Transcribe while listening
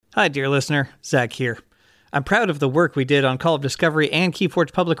Hi, dear listener. Zach here. I'm proud of the work we did on Call of Discovery and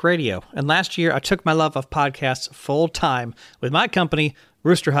Keyforge Public Radio, and last year I took my love of podcasts full time with my company,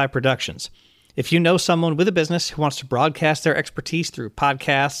 Rooster High Productions. If you know someone with a business who wants to broadcast their expertise through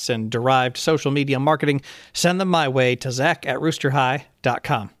podcasts and derived social media marketing, send them my way to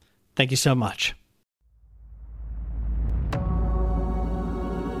zach@roosterhigh.com. Thank you so much.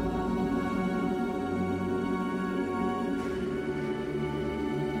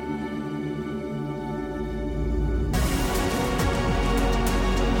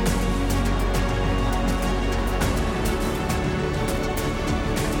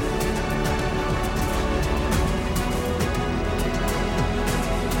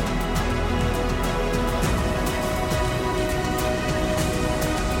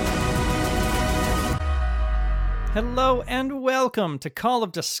 Hello and welcome to Call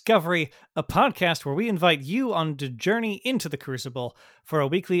of Discovery, a podcast where we invite you on a journey into the Crucible for a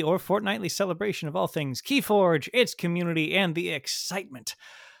weekly or fortnightly celebration of all things Keyforge, its community, and the excitement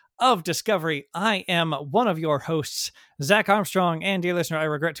of discovery. I am one of your hosts, Zach Armstrong, and dear listener, I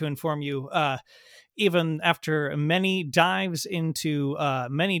regret to inform you, even after many dives into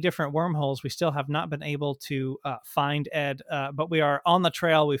many different wormholes, we still have not been able to find Ed, but we are on the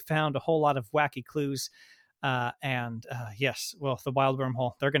trail. We've found a whole lot of wacky clues. Yes, well, the wild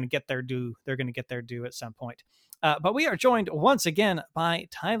wormhole, they're going to get their due. They're going to get their due at some point. But we are joined once again by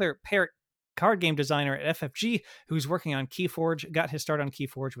Tyler Parrott, card game designer at FFG, who's working on Keyforge, got his start on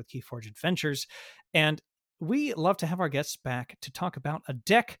Keyforge with Keyforge Adventures. And we love to have our guests back to talk about a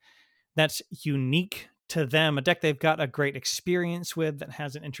deck that's unique to them, a deck they've got a great experience with that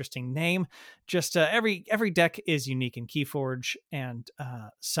has an interesting name. Just every deck is unique in Keyforge, and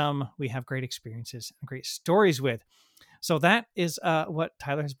some we have great experiences and great stories with. So that is what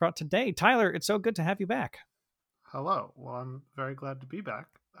Tyler has brought today. Tyler, it's so good to have you back. Hello. Well, I'm very glad to be back.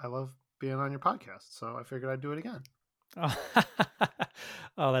 I love being on your podcast, so I figured I'd do it again.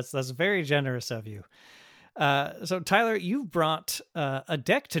 Oh, that's very generous of you. So Tyler, you've brought a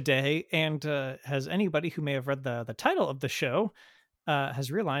deck today, and has anybody who may have read the title of the show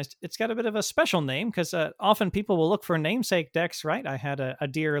has realized it's got a bit of a special name, because often people will look for namesake decks, right? I had a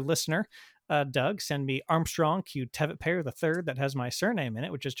dear listener, Doug, send me Armstrong Q Tevitt Pair III that has my surname in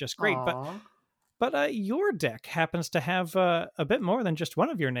it, which is just great. Aww. But your deck happens to have a bit more than just one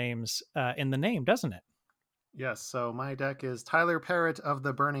of your names in the name, doesn't it? Yes, so my deck is Tyler Parrott of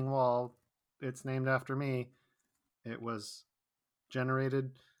the Burning Wall. It's named after me. It was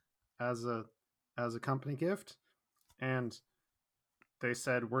generated as a company gift, and they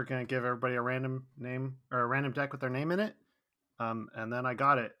said we're going to give everybody a random name or a random deck with their name in it. And then I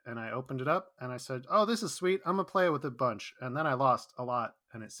got it, and I opened it up, and I said, "Oh, this is sweet. I'm gonna play it with a bunch." And then I lost a lot,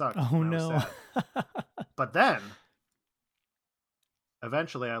 and it sucked. Oh no! But then,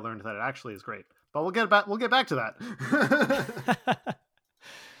 eventually, I learned that it actually is great. But we'll get back to that.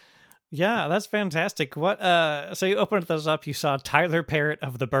 Yeah, that's fantastic. What? So you opened those up. You saw Tyler Parrott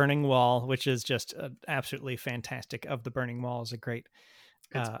of the Burning Wall, which is just absolutely fantastic. Of the Burning Wall is a great.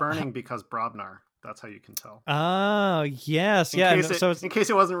 It's burning because Brobnar. That's how you can tell. Oh yes, in case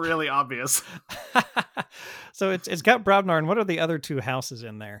it wasn't really obvious. So it's got Brobnar, and what are the other two houses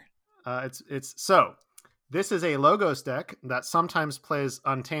in there? So this is a Logos deck that sometimes plays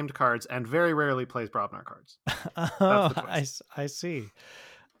Untamed cards and very rarely plays Brobnar cards. Oh, I see.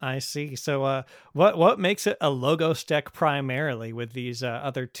 So what makes it a Logos deck primarily, with these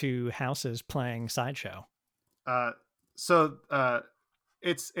other two houses playing Sideshow?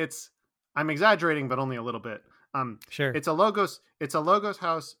 It's I'm exaggerating, but only a little bit. Sure. It's a Logos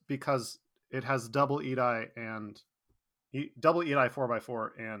house because it has double Edai 4x4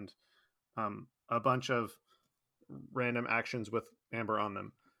 and a bunch of random actions with Amber on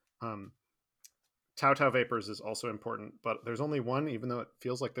them. Tau Vapors is also important, but there's only one, even though it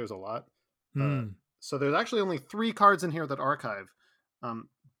feels like there's a lot. So there's actually only 3 cards in here that archive.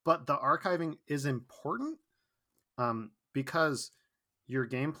 But the archiving is important because your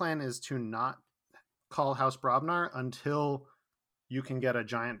game plan is to not call House Brobnar until you can get a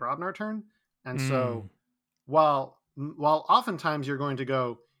giant Brobnar turn. And so while oftentimes you're going to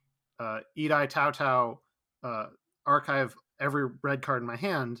go Edai Tau, archive every red card in my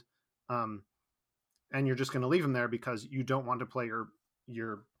hand, and you're just going to leave them there because you don't want to play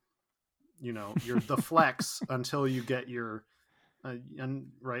your the flex until you get your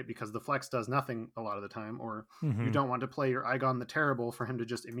right, because the flex does nothing a lot of the time, or you don't want to play your Igon the Terrible for him to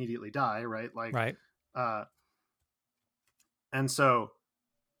just immediately die, right? Like, right. And so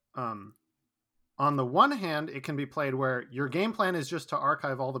on the one hand, it can be played where your game plan is just to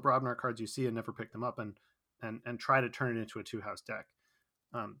archive all the Brobnar cards you see and never pick them up and try to turn it into a 2-house deck.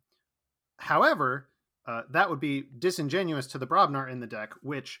 Um, However, that would be disingenuous to the Brobnar in the deck,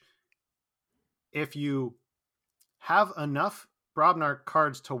 which, if you have enough Brobnar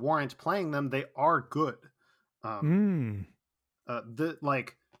cards to warrant playing them, they are good. The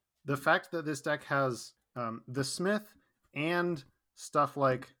fact that this deck has the Smith and stuff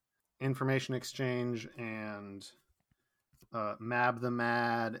like Information Exchange and Mab the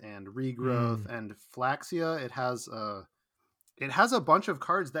Mad and Regrowth and Flaxia, it has a bunch of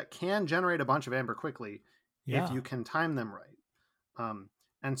cards that can generate a bunch of amber quickly if you can time them right.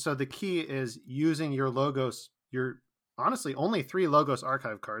 And so the key is using your Logos, your honestly only 3 Logos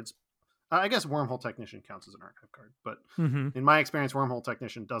archive cards. I guess Wormhole Technician counts as an archive card, but in my experience, Wormhole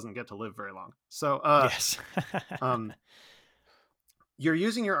Technician doesn't get to live very long. So yes. You're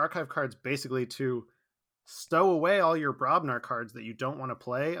using your archive cards basically to stow away all your Brobnar cards that you don't want to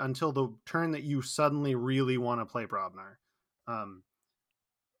play until the turn that you suddenly really want to play Brobnar.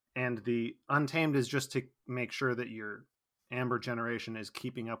 And the Untamed is just to make sure that your Amber generation is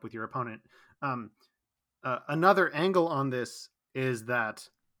keeping up with your opponent. Another angle on this is that,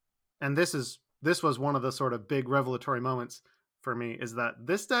 and this was one of the sort of big revelatory moments for me, is that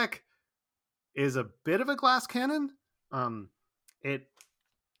this deck is a bit of a glass cannon. It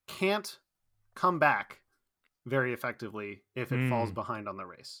can't come back very effectively if it falls behind on the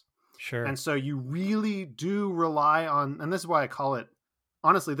race. Sure. And so you really do rely on, and this is why I call it,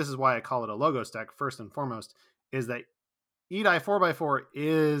 honestly, this is why I call it a Logos deck first and foremost, is that Edai 4x4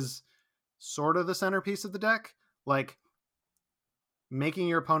 is sort of the centerpiece of the deck. Like, making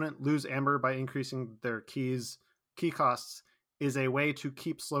your opponent lose amber by increasing their key costs is a way to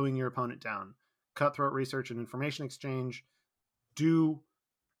keep slowing your opponent down. Cutthroat Research and Information Exchange do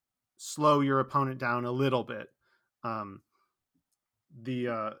slow your opponent down a little bit.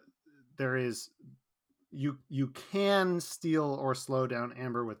 There is, you can steal or slow down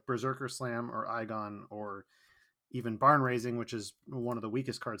amber with Berserker Slam or Igon or even Barn Raising, which is one of the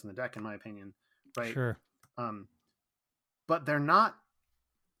weakest cards in the deck in my opinion, right? Sure. But they're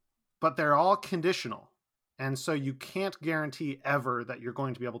all conditional, and so you can't guarantee ever that you're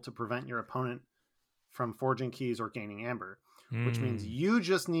going to be able to prevent your opponent from forging keys or gaining amber, which means you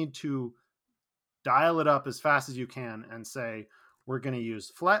just need to dial it up as fast as you can and say, we're going to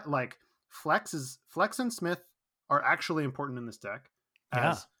use Flex and Smith are actually important in this deck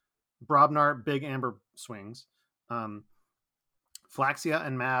as Brobnar big amber swings. Flaxia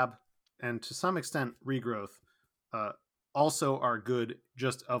and Mab, and to some extent Regrowth, also are good,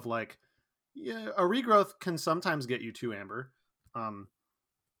 just of like, yeah, a Regrowth can sometimes get you 2 amber.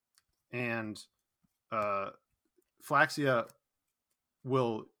 And Flaxia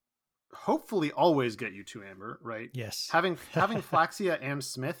will hopefully always get you 2 amber, right? Yes. Having Flaxia and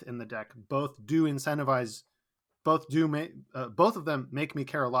Smith in the deck both do incentivize, both of them make me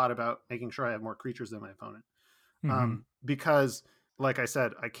care a lot about making sure I have more creatures than my opponent. Because, like I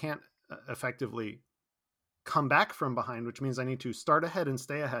said, I can't effectively come back from behind, which means I need to start ahead and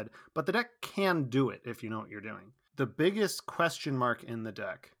stay ahead. But the deck can do it if you know what you're doing. The biggest question mark in the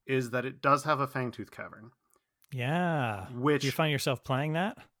deck is that it does have a Fangtooth Cavern. Yeah. Which, do you find yourself playing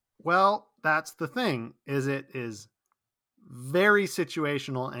that? Well, that's the thing, is it is very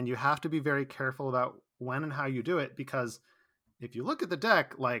situational, and you have to be very careful about when and how you do it, because if you look at the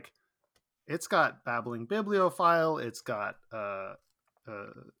deck, like, it's got Babbling Bibliophile, it's got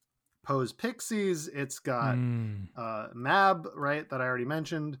Pose Pixies, it's got Mab, right, that I already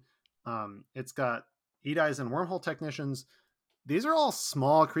mentioned. It's got Edais and Wormhole Technicians. These are all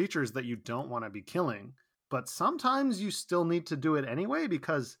small creatures that you don't want to be killing, but sometimes you still need to do it anyway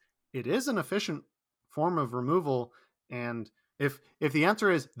because it is an efficient form of removal. And if the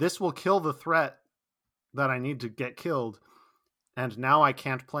answer is this will kill the threat that I need to get killed, and now I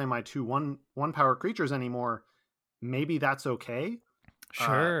can't play my 2 1 power creatures anymore, maybe that's okay.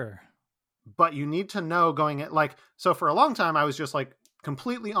 Sure. But you need to know going at, like, so for a long time I was just like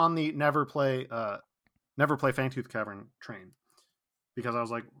completely on the never play Fangtooth Cavern train, because I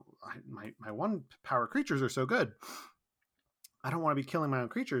was like, my 1 power creatures are so good, I don't want to be killing my own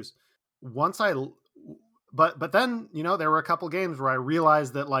creatures. But then, you know, there were a couple games where I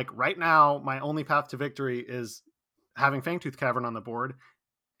realized that, like, right now my only path to victory is having Fangtooth Cavern on the board,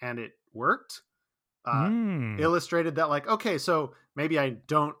 and it worked. Illustrated that, like, okay, so maybe I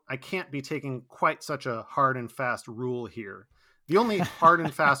can't be taking quite such a hard and fast rule here. The only hard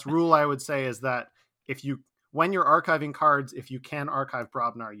and fast rule I would say is that when you're archiving cards, if you can archive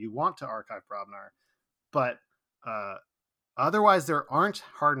Brobnar, you want to archive Brobnar. But otherwise, there aren't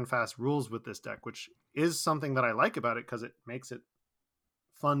hard and fast rules with this deck, which is something that I like about it because it makes it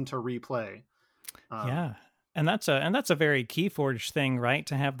fun to replay. Yeah. And that's a very Keyforge thing, right?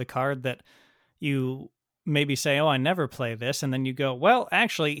 To have the card that you maybe say, "Oh, I never play this," and then you go, "Well,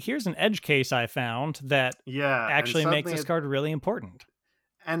 actually, here's an edge case I found that Yeah, and actually makes suddenly this card really important."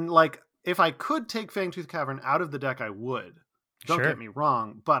 and like if I could take Fangtooth Cavern out of the deck, I would. Don't get Sure. me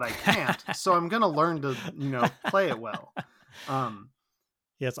wrong, but I can't. So I'm gonna learn to, play it well. Um,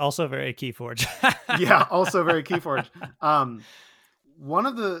 Yeah, it's also very Keyforge. yeah, also very Keyforge. Um, one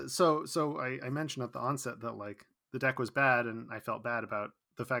of the I mentioned at the onset that like the deck was bad, and I felt bad about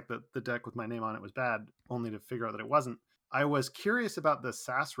the fact that the deck with my name on it was bad, only to figure out that it wasn't. I was curious about the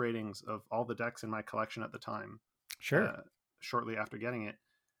SAS ratings of all the decks in my collection at the time, Sure. shortly after getting it,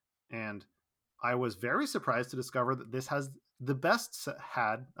 and I was very surprised to discover that this has the best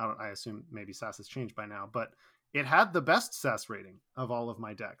had. I assume maybe SAS has changed by now, but it had the best SAS rating of all of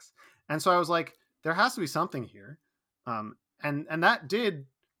my decks, and so I was like, there has to be something here, and that did,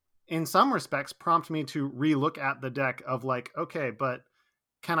 in some respects, prompt me to relook at the deck of like, okay, but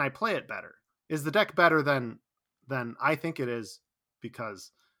can I play it better? Is the deck better than I think it is?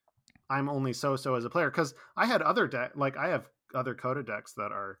 Because I'm only so as a player. Because I had other I have other Coda decks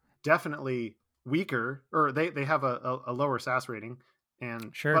that are definitely weaker, or they have a lower SAS rating, and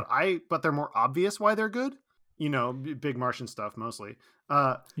Sure. but they're more obvious why they're good. Big Martian stuff mostly.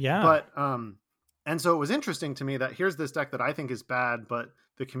 Yeah. But and so it was interesting to me that here's this deck that I think is bad, but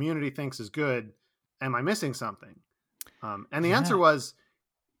the community thinks is good. Am I missing something? And the answer Yeah. was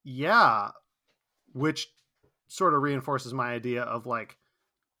yeah, which sort of reinforces my idea of like,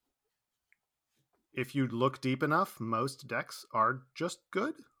 if you look deep enough, most decks are just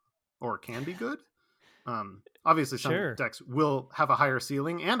good or can be good. Obviously, some Sure. decks will have a higher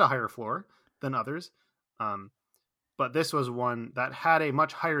ceiling and a higher floor than others. Um, but this was one that had a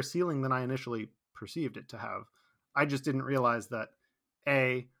much higher ceiling than I initially perceived it to have. I just didn't realize that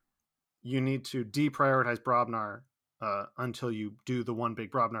A, you need to deprioritize Brobnar until you do the one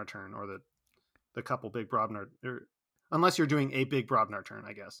big Brobnar turn, or the couple big Brobnar, unless you're doing a big Brobnar turn,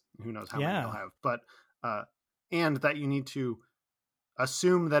 I guess. Who knows how many you'll Yeah. have. But and that you need to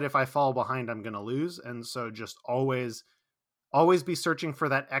assume that if I fall behind, I'm going to lose, and so just always be searching for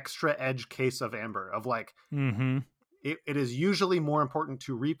that extra edge case of amber of like, Mm-hmm. it is usually more important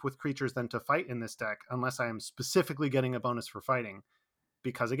to reap with creatures than to fight in this deck, unless I am specifically getting a bonus for fighting.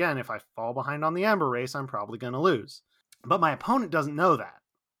 Because again, if I fall behind on the amber race, I'm probably going to lose. But my opponent doesn't know that,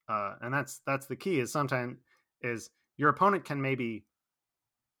 and that's the key. Is sometimes is your opponent can maybe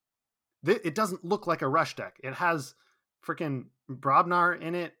it doesn't look like a rush deck. It has freaking Brobnar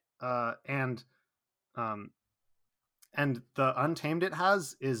in it, um, and the Untamed it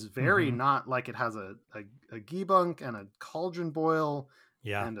has is very Mm-hmm. not like it has a Gibunk and a Cauldron Boil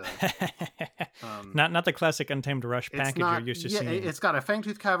Yeah. and a Not the classic Untamed Rush it's package you're not, used to yeah, seeing. it's got a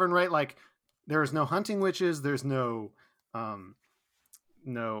Fangtooth Cavern, right? Like there's no Hunting Witches, there's no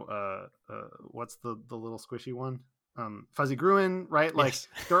what's the little squishy one, Fuzzy Gruen, right? Like Yes.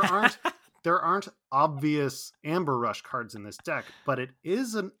 there aren't there aren't obvious Amber Rush cards in this deck, but it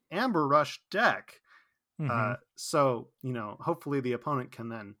is an Amber Rush deck. Mm-hmm. So hopefully the opponent can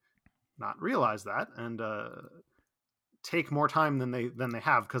then not realize that and take more time than they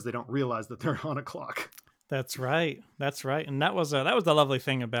have, because they don't realize that they're on a clock. That's right. That's right. And that was the lovely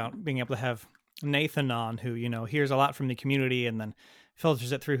thing about being able to have Nathan on, who hears a lot from the community and then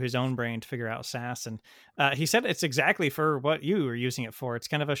filters it through his own brain to figure out SAS. And he said it's exactly for what you were using it for. It's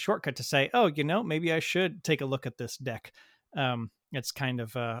kind of a shortcut to say, oh, maybe I should take a look at this deck. It's kind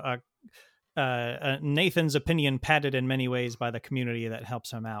of Nathan's opinion padded in many ways by the community that helps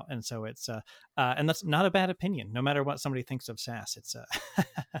him out, and so it's and that's not a bad opinion, no matter what somebody thinks of SAS. It's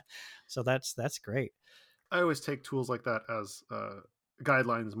so that's great. I always take tools like that as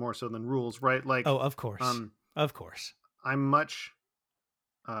guidelines more so than rules, right? Like, Oh, of course, of course. I'm much,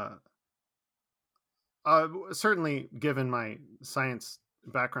 uh, certainly given my science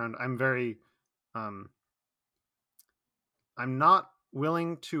background, I'm very, um, I'm not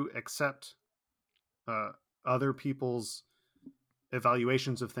willing to accept uh, other people's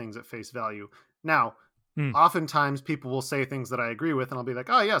evaluations of things at face value. Now, Hmm. oftentimes people will say things that I agree with, and I'll be like,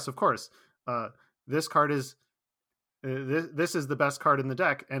 "Oh yes, of course, this card is this is the best card in the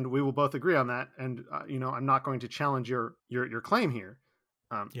deck," and we will both agree on that. And I'm not going to challenge your claim here.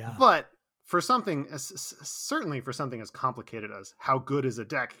 Yeah. But for something, certainly for something as complicated as how good is a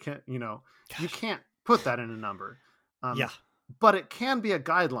deck, you Gosh. can't put that in a number. Yeah. But it can be a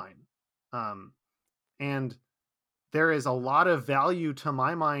guideline, and there is a lot of value to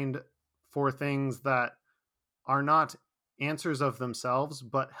my mind for things that are not answers of themselves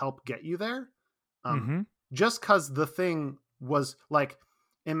but help get you there. um, Mm-hmm. just because the thing was like,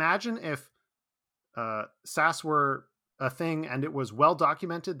 imagine if SAS were a thing, and it was well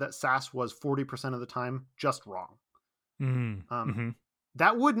documented that SAS was 40% of the time just wrong. Mm-hmm.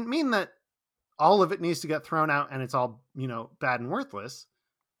 That wouldn't mean that all of it needs to get thrown out and it's all, bad and worthless.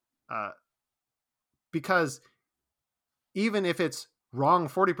 Because even if it's wrong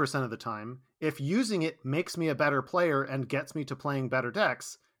 40% of the time, if using it makes me a better player and gets me to playing better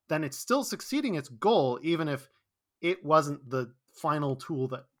decks, then it's still succeeding its goal, even if it wasn't the final tool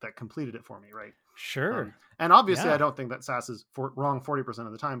that completed it for me, right? Sure. And obviously, Yeah. I don't think that SAS is wrong 40%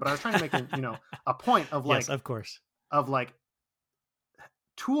 of the time, but I was trying to make a point of Yes, of course.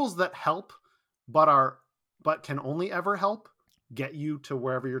 Tools that help, but can only ever help get you to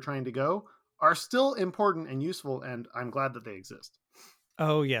wherever you're trying to go, are still important and useful, and I'm glad that they exist.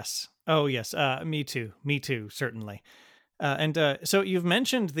 Oh yes. Oh yes. Me too. Me too. Certainly. So you've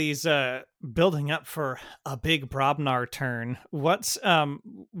mentioned these building up for a big Brobnar turn. What's some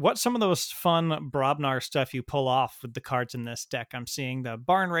of those fun Brobnar stuff you pull off with the cards in this deck? I'm seeing the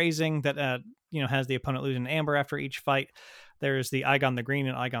Barn Raising that has the opponent losing amber after each fight. There's the Igon the Green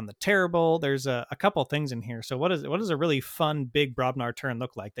and Igon the Terrible. There's a couple things in here. So what does a really fun big Brobnar turn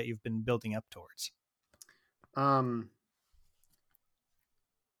look like that you've been building up towards?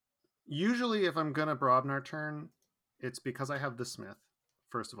 Usually, if I'm gonna Brobnar turn, it's because I have the Smith,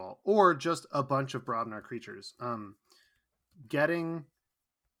 first of all, or just a bunch of Brobnar creatures. Getting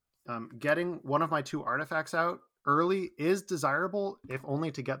one of my 2 artifacts out early is desirable, if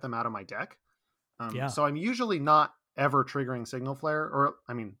only to get them out of my deck. Yeah. So I'm usually not ever triggering Signal Flare, or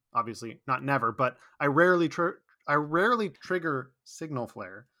I mean, obviously not never, but I rarely trigger Signal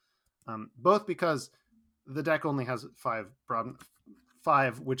Flare, both because the deck only has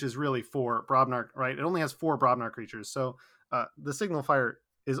 5, which is really 4 Brobnar, right? It only has 4 Brobnar creatures, so the Signal Fire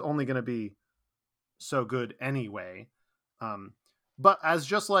is only going to be so good anyway. But as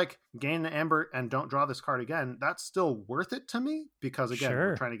just like gain an amber and don't draw this card again, that's still worth it to me, because again,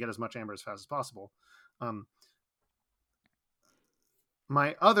 we're trying to get as much amber as fast as possible.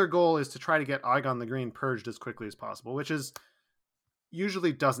 My other goal is to try to get Igon the Green purged as quickly as possible, which is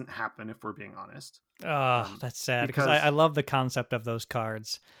usually doesn't happen, if we're being honest. Oh, that's sad, because I love the concept of those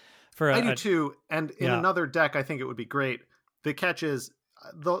cards. I do too, and in another deck, I think it would be great. The catch is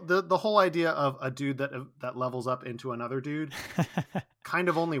the whole idea of a dude that levels up into another dude kind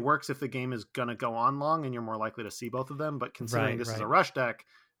of only works if the game is gonna go on long and you're more likely to see both of them. But considering this is a rush deck,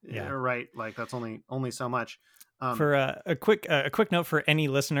 right? Like that's only so much. For a quick note for any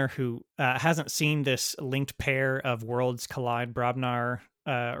listener who hasn't seen this linked pair of Worlds Collide Brobnar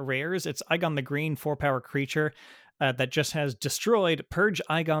rares, it's Igon the Green 4-power creature that just has destroyed, purge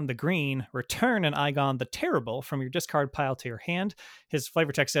Igon the Green, return an Igon the Terrible from your discard pile to your hand. His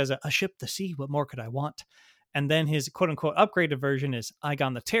flavor text says, "A ship the sea, what more could I want?" And then his quote-unquote upgraded version is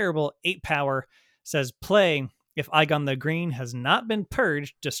Igon the Terrible, 8-power, says play. If Igon the Green has not been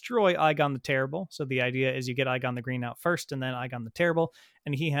purged, destroy Igon the Terrible. So the idea is you get Igon the Green out first and then Igon the Terrible.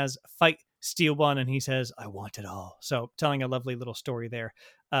 And he has fight, steal 1, and he says, "I want it all." So telling a lovely little story there.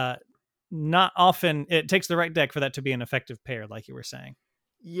 Not often, it takes the right deck for that to be an effective pair, like you were saying.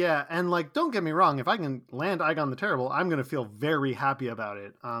 Yeah, and like, don't get me wrong, if I can land Igon the Terrible, I'm going to feel very happy about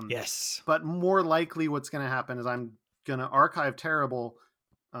it. Yes. But more likely what's going to happen is I'm going to archive Terrible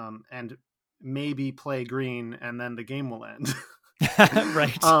and maybe play green, and then the game will end.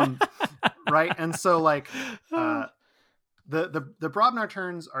 Right. Right. And so like the Brobnar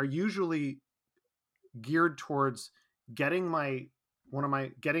turns are usually geared towards getting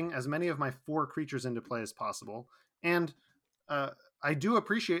getting as many of my 4 creatures into play as possible. And I do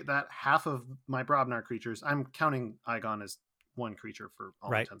appreciate that half of my Brobnar creatures, I'm counting Igon as 1 creature for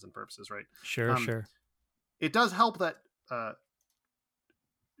all intents and purposes, right? Sure. It does help that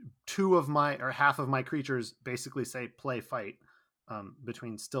 2 of half of my creatures basically say play fight,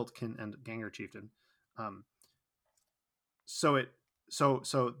 between Stiltkin and Ganger Chieftain. So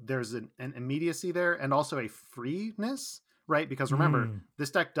there's an immediacy there, and also a freeness, right? Because remember,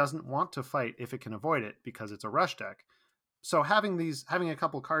 this deck doesn't want to fight if it can avoid it, because it's a rush deck. So having a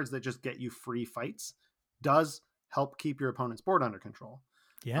couple cards that just get you free fights does help keep your opponent's board under control.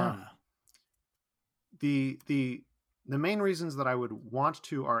 Yeah. The main reasons that I would want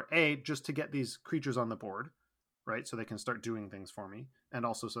to are just to get these creatures on the board, right? So they can start doing things for me, and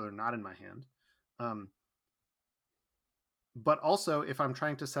also so they're not in my hand. But also if I'm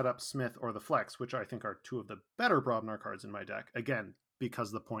trying to set up Smith or the Flex, which I think are 2 of the better Brobnar cards in my deck, again,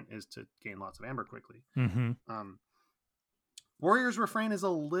 because the point is to gain lots of amber quickly. Mm-hmm. Warrior's Refrain is a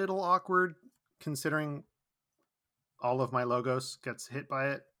little awkward, considering all of my Logos gets hit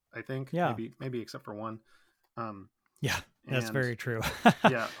by it, I think. Yeah. Maybe except for 1. Yeah. That's And very true.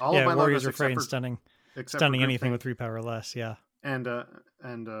 yeah, all of Yeah, my Warriors logos Refrain except for stunning Group anything Think, with 3 power or less. Yeah. and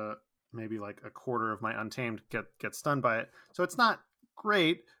maybe like a quarter of my Untamed get stunned by it. So it's not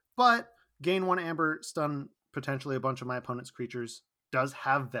great, but gain 1 amber, stun potentially a bunch of my opponent's creatures does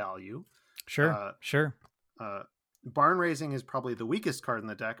have value. Sure. Uh, Sure. Barn Raising is probably the weakest card in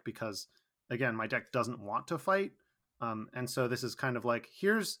the deck because, again, my deck doesn't want to fight, and so this is kind of like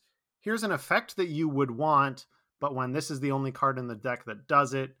here's an effect that you would want, but when this is the only card in the deck that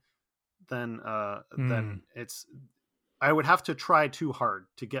does it, then it's I would have to try too hard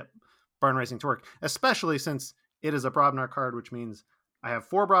to get Barn Raising to work, especially since it is a Brobnar card, which means I have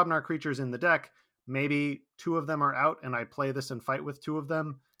 4 Brobnar creatures in the deck. Maybe 2 of them are out, and I play this and fight with 2 of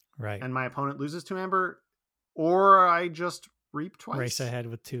them, Right. and my opponent loses 2 amber, or I just reap twice, Race ahead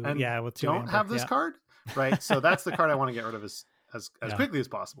with 2. and Yeah, with 2 don't amber. have this card, right? So that's the card I want to get rid of as Yeah. quickly as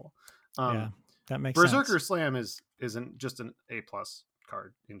possible. Yeah. That makes Berserker sense. Slam isn't just an A+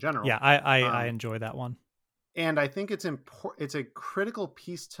 card in general. Yeah, I enjoy that one. And I think it's it's a critical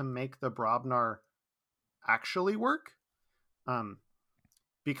piece to make the Brobnar actually work,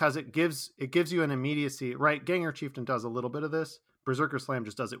 because it gives you an immediacy, right? Ganger Chieftain does a little bit of this. Berserker Slam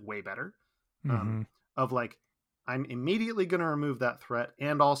just does it way better. Of like, I'm immediately going to remove that threat,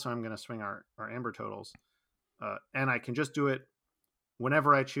 and also I'm going to swing our amber totals, and I can just do it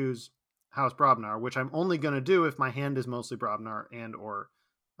whenever I choose House Brobnar, which I'm only going to do if my hand is mostly Brobnar and or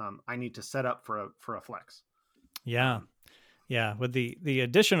I need to set up for a flex. Yeah. Yeah, with the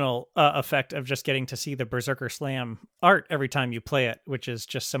additional effect of just getting to see the Berserker Slam art every time you play it, which is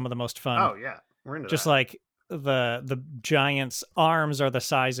just some of the most fun. Oh yeah, we're into just that. Like the giant's arms are the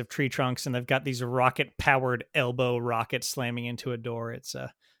size of tree trunks, and they've got these rocket powered elbow rockets slamming into a door. It's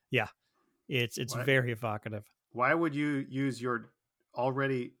it's very evocative. Why would you use your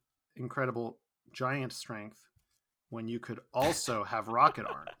already incredible giant strength when you could also have rocket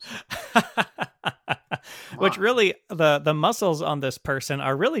arms? Which really, the muscles on this person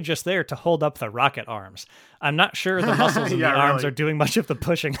are really just there to hold up the rocket arms. I'm not sure the muscles in the arms are doing much of the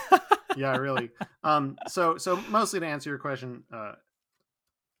pushing. Yeah, really. So mostly to answer your question,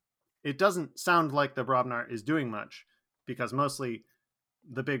 it doesn't sound like the Brobnar is doing much, because mostly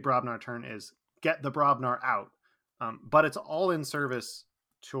the big Brobnar turn is get the Brobnar out. But it's all in service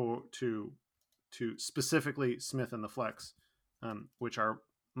to specifically Smith and the Flex, which are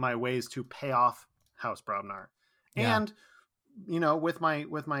my ways to pay off House Brobnar. Yeah. And with my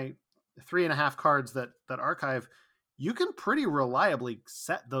 3.5 cards that archive, you can pretty reliably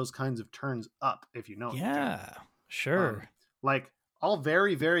set those kinds of turns up if you know. Yeah, sure. Like I'll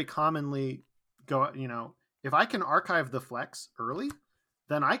very, very commonly go, if I can archive the Flex early,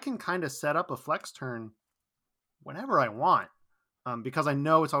 then I can kind of set up a Flex turn whenever I want, because I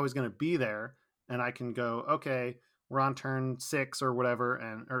know it's always going to be there, and I can go, okay, we're on turn 6 or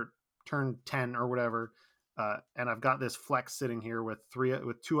whatever, or turn 10 or whatever, and I've got this Flex sitting here with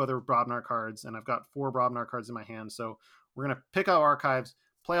 2 other Brobnar cards, and I've got 4 Brobnar cards in my hand. So we're going to pick out archives,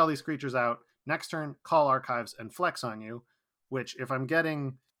 play all these creatures out. Next turn, call archives and Flex on you. Which if I'm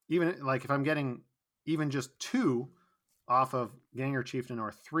getting even just 2 off of Ganger Chieftain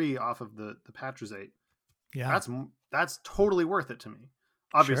or 3 off of the Patrazate, yeah, that's totally worth it to me.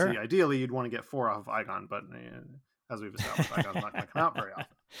 Obviously, sure. Ideally, you'd want to get 4 off of Igon, but as we've established, Igon's not going to come out very often.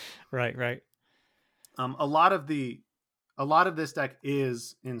 Right. A lot of this deck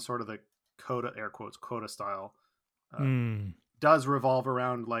is in sort of the Coda, air quotes, Coda style. Does revolve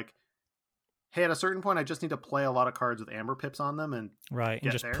around like, hey, at a certain point, I just need to play a lot of cards with amber pips on them, and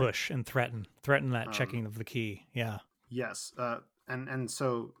just there. Push and threaten that checking of the key. Yeah. Yes, and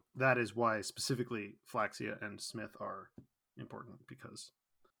so that is why specifically Flaxia and Smith are important, because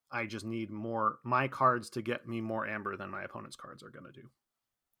I just need my cards to get me more amber than my opponent's cards are going to do.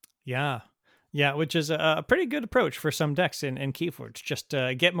 Yeah, which is a pretty good approach for some decks in Keyforge. Just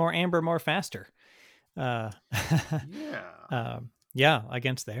get more amber more faster. Against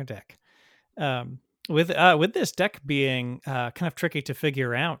their deck. With this deck being kind of tricky to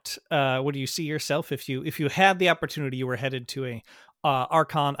figure out, what do you see yourself if you had the opportunity, you were headed to a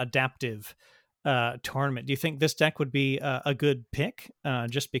Archon adaptive tournament? Do you think this deck would be a good pick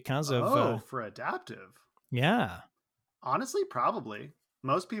just because of for adaptive? Yeah, honestly, probably.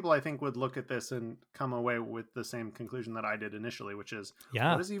 Most people, I think, would look at this and come away with the same conclusion that I did initially, which is,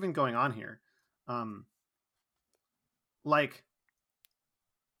 what is even going on here? I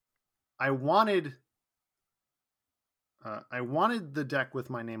wanted the deck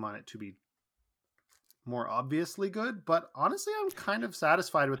with my name on it to be more obviously good, but honestly, I'm kind of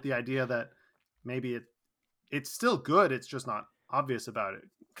satisfied with the idea that maybe it's still good. It's just not obvious about it,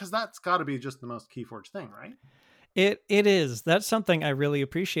 because that's got to be just the most Keyforge thing, right? It is. That's something I really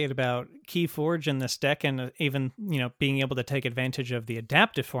appreciate about Keyforge in this deck, and even being able to take advantage of the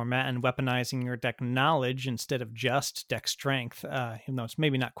adaptive format and weaponizing your deck knowledge instead of just deck strength. Even though it's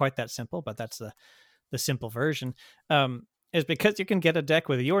maybe not quite that simple, but that's the simple version. Is because you can get a deck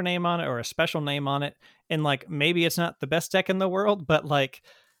with your name on it or a special name on it, and like maybe it's not the best deck in the world, but like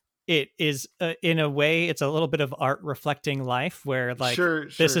it is in a way it's a little bit of art reflecting life where like Sure,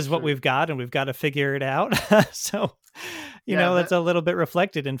 this sure, is what sure. we've got and we've got to figure it out. So Yeah, that's that a little bit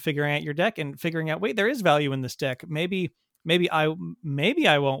reflected in figuring out your deck and figuring out, wait, there is value in this deck. Maybe I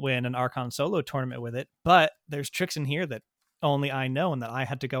won't win an Archon solo tournament with it, but there's tricks in here that only I know and that I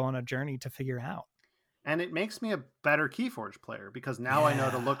had to go on a journey to figure out. and it makes me a better Keyforge player because now I know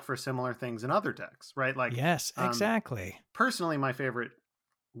to Yeah. look for similar things in other decks, right? Like, Yes, exactly. personally, my favorite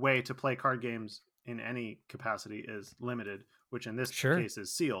way to play card games in any capacity is limited, which in this Sure. case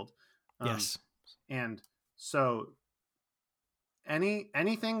is sealed. Um, Yes. and so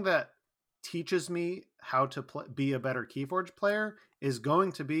anything that teaches me how to be a better Keyforge player is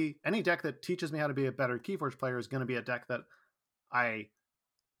going to be any deck that teaches me how to be a better Keyforge player is going to be a deck that I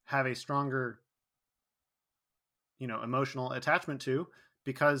have a stronger, emotional attachment to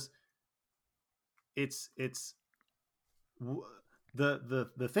because it's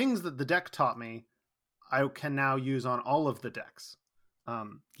the things that the deck taught me I can now use on all of the decks.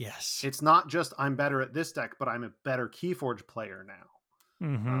 Yes. It's not just I'm better at this deck, but I'm a better Keyforge player now.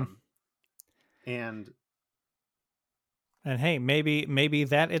 Mm-hmm. And And hey, maybe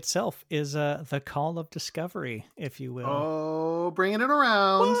that itself is the call of discovery, if you will. oh, bringing it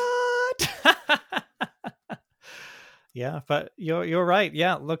around. What? Yeah, but you're right.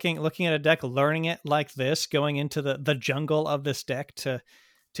 Yeah, looking at a deck, learning it like this, going into the jungle of this deck to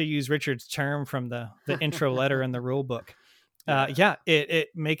use Richard's term from the intro letter in the rule book. Yeah, Yeah,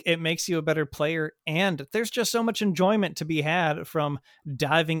 it makes you a better player, and there's just so much enjoyment to be had from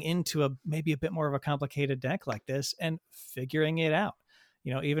diving into a maybe a bit more of a complicated deck like this and figuring it out.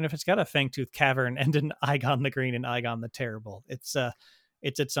 Even if it's got a Fangtooth Cavern and an Igon the Green and Igon the Terrible, it's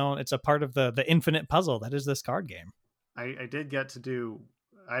its own. It's a part of the infinite puzzle that is this card game. I did get to do.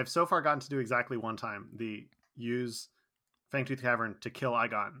 I've so far gotten to do exactly one time the use Fangtooth Cavern to kill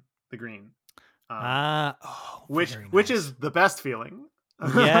Igon the Green, Very which nice. is the best feeling.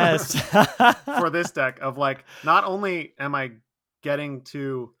 Yes. For this deck of like, not only am I getting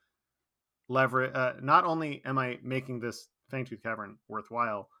to leverage, not only am I making this Fangtooth Cavern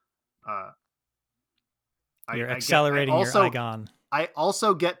worthwhile, uh, You're I accelerating your also Igon. I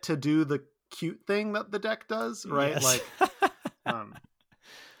also get to do the cute thing that the deck does, right? Yes. Like, um,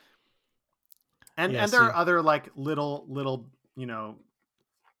 and Yes. there are other like little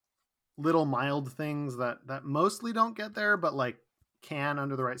little mild things that mostly don't get there, but like can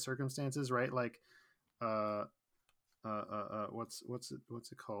under the right circumstances, right? Like, what's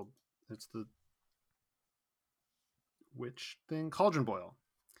it called? It's the witch thing, Cauldron Boil,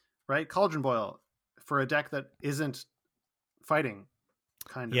 right? Cauldron Boil for a deck that isn't fighting,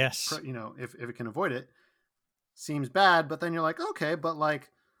 kind of, Yes. if it can avoid it, seems bad, but then you're like, okay, but like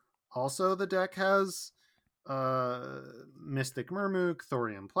also the deck has Mystic Murmook,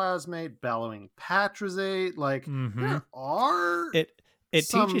 Thorium Plasmate, Bellowing Patrazate. Like, there are it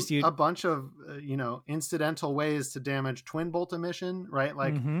teaches you a bunch of incidental ways to damage Twin Bolt Emission, right?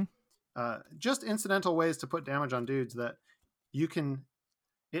 Like, just incidental ways to put damage on dudes that you can.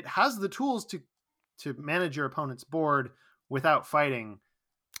 It has the tools to manage your opponent's board without fighting.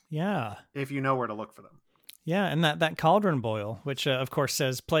 Yeah. If you know where to look for them. Yeah, and that Cauldron Boil, which of course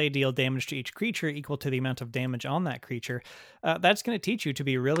says play deal damage to each creature equal to the amount of damage on that creature, that's going to teach you to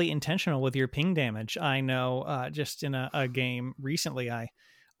be really intentional with your ping damage. I know just in a game recently,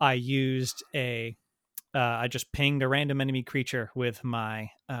 I used I just pinged a random enemy creature with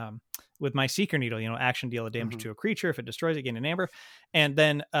my Seeker Needle, action deal a damage to a creature. If it destroys it, gain an amber. And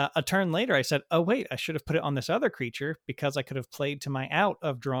then a turn later, I said, oh, wait, I should have put it on this other creature because I could have played to my out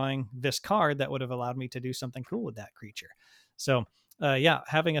of drawing this card that would have allowed me to do something cool with that creature. So, yeah,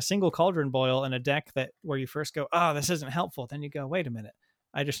 having a single Cauldron Boil in a deck where you first go, oh, this isn't helpful. Then you go, wait a minute,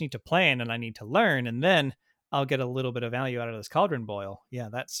 I just need to plan and I need to learn. And then I'll get a little bit of value out of this Cauldron Boil. Yeah,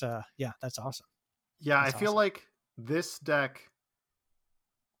 that's awesome. Yeah, That's I feel awesome. like this deck,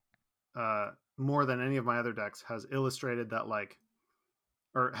 more than any of my other decks, has illustrated that, like,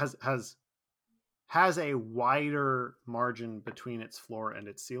 or has a wider margin between its floor and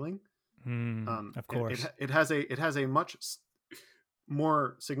its ceiling. Of course, it has a much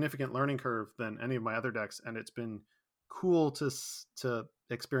more significant learning curve than any of my other decks, and it's been cool to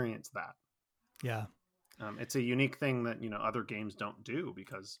experience that. Yeah. It's a unique thing that other games don't do,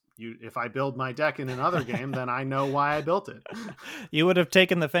 because if I build my deck in another game, then I know why I built it. You would have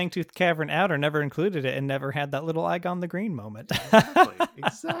taken the Fangtooth Cavern out or never included it and never had that little Igon the Green moment.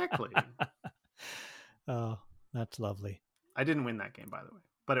 Exactly. Oh, that's lovely. I didn't win that game, by the way,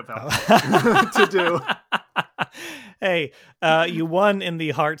 but it felt to do. Hey, you won in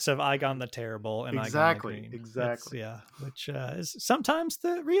the hearts of Igon the Terrible and exactly, Igon the Green. Exactly. Which is sometimes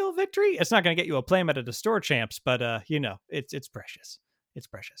the real victory. It's not going to get you a playmat at a store champs, but it's precious. It's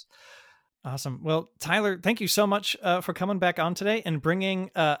precious. Awesome. Well, Tyler, thank you so much for coming back on today and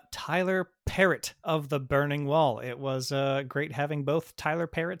bringing Tyler Parrott of the Burning Wall. It was great having both Tyler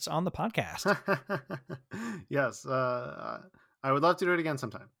Parrotts on the podcast. Yes, I would love to do it again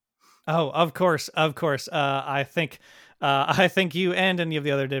sometime. Oh, of course. I think you and any of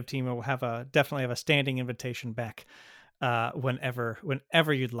the other dev team will definitely have a standing invitation back whenever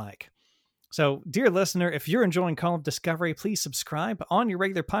you'd like. So, dear listener, if you're enjoying Call of Discovery, please subscribe on your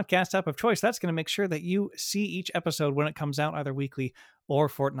regular podcast app of choice. That's going to make sure that you see each episode when it comes out, either weekly or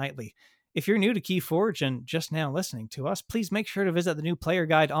fortnightly. If you're new to Keyforge and just now listening to us, please make sure to visit the new player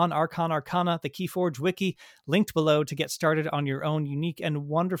guide on Archon Arcana, the Keyforge wiki, linked below to get started on your own unique and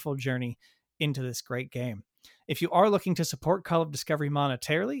wonderful journey into this great game. If you are looking to support Call of Discovery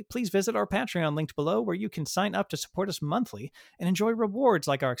monetarily, please visit our Patreon linked below, where you can sign up to support us monthly and enjoy rewards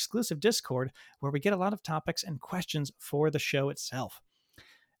like our exclusive Discord, where we get a lot of topics and questions for the show itself.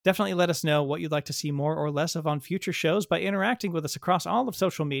 Definitely let us know what you'd like to see more or less of on future shows by interacting with us across all of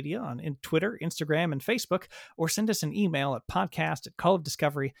social media on Twitter, Instagram, and Facebook, or send us an email at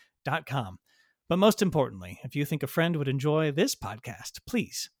podcast@callofdiscovery.com. But most importantly, if you think a friend would enjoy this podcast,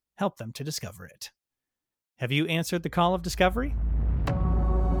 please help them to discover it. Have you answered the call of discovery?